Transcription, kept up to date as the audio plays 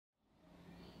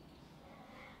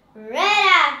Red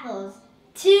Apples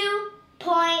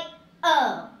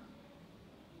 2.0.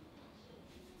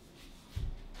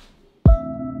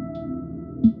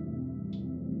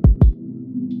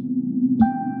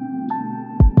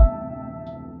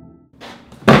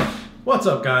 What's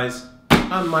up, guys?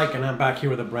 I'm Mike and I'm back here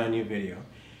with a brand new video.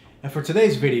 And for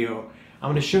today's video,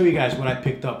 I'm going to show you guys what I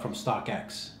picked up from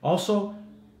StockX. Also,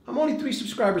 I'm only 3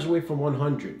 subscribers away from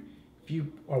 100. If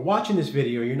you are watching this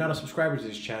video, you're not a subscriber to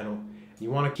this channel, and you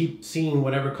want to keep seeing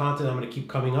whatever content I'm going to keep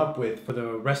coming up with for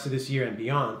the rest of this year and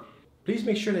beyond, please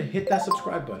make sure to hit that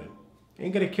subscribe button. It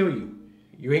ain't going to kill you.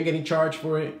 You ain't getting charged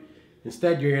for it.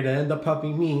 Instead, you're going to end up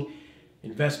helping me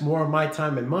invest more of my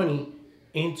time and money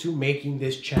into making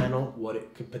this channel what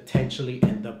it could potentially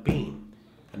end up being.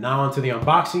 And now onto the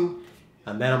unboxing,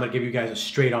 and then I'm gonna give you guys a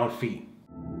straight on feed.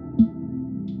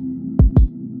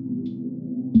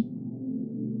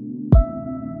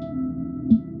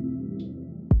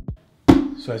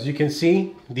 So as you can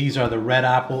see, these are the Red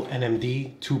Apple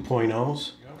NMD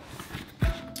 2.0s.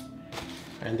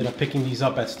 I ended up picking these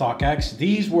up at StockX.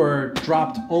 These were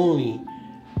dropped only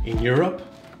in Europe.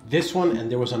 This one, and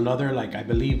there was another, like, I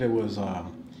believe it was, I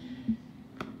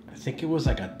think it was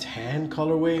like a tan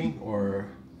colorway, or,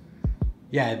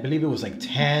 yeah, I believe it was like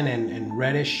tan and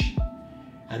reddish.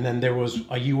 And then there was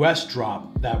a US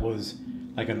drop that was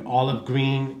like an olive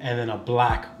green and then a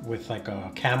black with like a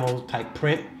camel type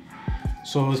print.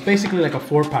 So it was basically like a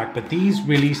 4-pack, but these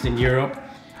released in Europe.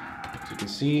 As you can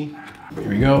see, here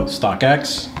we go,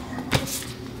 StockX.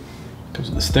 Comes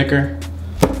with a sticker.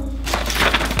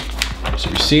 There's a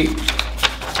receipt.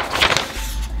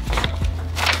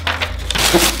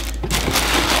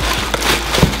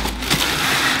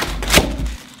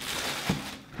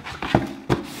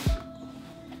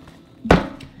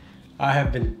 I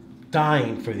have been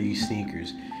dying for these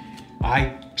sneakers.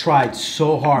 I tried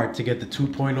so hard to get the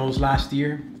 2.0s last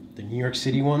year, the New York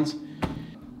City ones.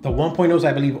 The 1.0s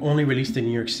I believe only released in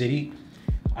New York City.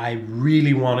 I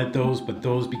really wanted those, but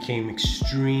those became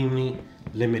extremely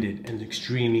limited and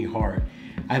extremely hard.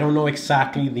 I don't know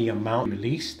exactly the amount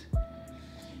released,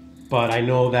 but I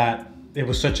know that it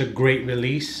was such a great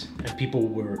release and people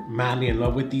were madly in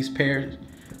love with these pairs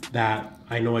that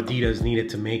I know Adidas needed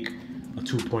to make a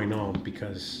 2.0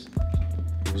 because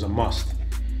it was a must.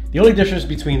 The only difference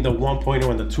between the 1.0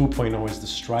 and the 2.0 is the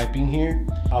striping here.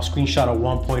 I'll screenshot a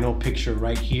 1.0 picture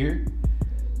right here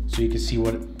so you can see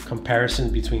what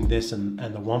comparison between this and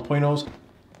the 1.0s.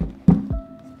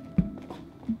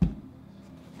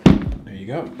 There you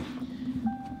go.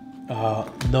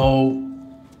 No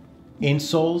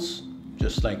insoles,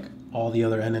 just like all the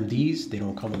other NMDs. They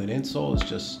don't come with an insole, it's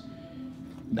just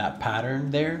that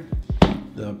pattern there.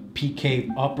 The PK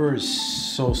upper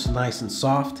is so nice and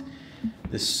soft.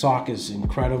 This sock is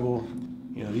incredible.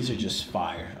 You know, these are just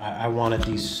fire. I wanted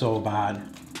these so bad.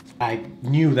 I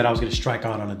knew that I was gonna strike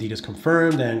out on Adidas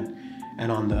Confirmed and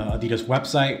on the Adidas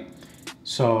website.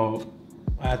 So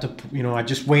I had to, you know, I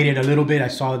just waited a little bit. I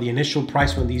saw the initial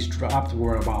price when these dropped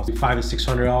were about $500 to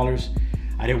 $600.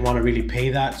 I didn't want to really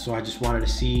pay that, so I just wanted to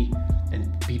see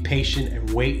and be patient and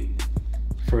wait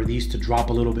for these to drop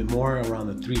a little bit more, around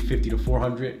the $350 to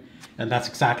 $400. And that's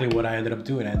exactly what I ended up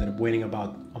doing. I ended up waiting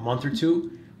about a month or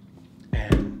two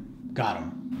and got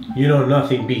them. You know,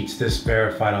 nothing beats this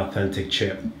verified authentic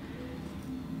chip.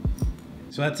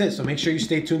 So that's it. So make sure you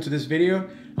stay tuned to this video.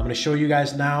 I'm going to show you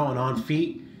guys now an on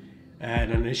feet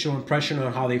and an initial impression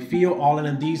on how they feel. All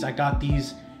NMDs, I got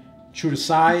these true to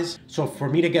size. So for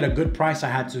me to get a good price, I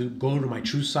had to go to my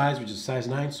true size, which is size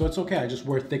 9. So it's okay. I just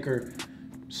wear thicker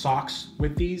socks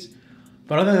with these.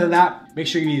 But other than that, make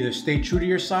sure you either stay true to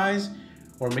your size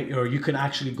or you can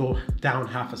actually go down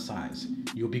half a size.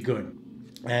 You'll be good.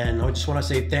 And I just want to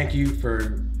say thank you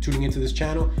for tuning into this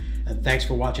channel and thanks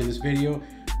for watching this video.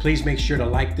 Please make sure to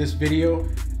like this video,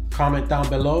 comment down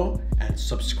below, and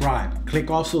subscribe. Click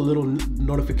also the little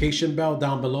notification bell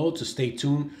down below to stay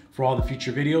tuned for all the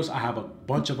future videos. I have a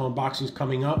bunch of unboxings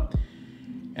coming up.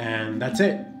 And that's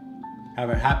it. Have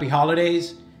a happy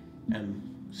holidays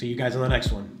and see you guys on the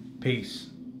next one. Peace.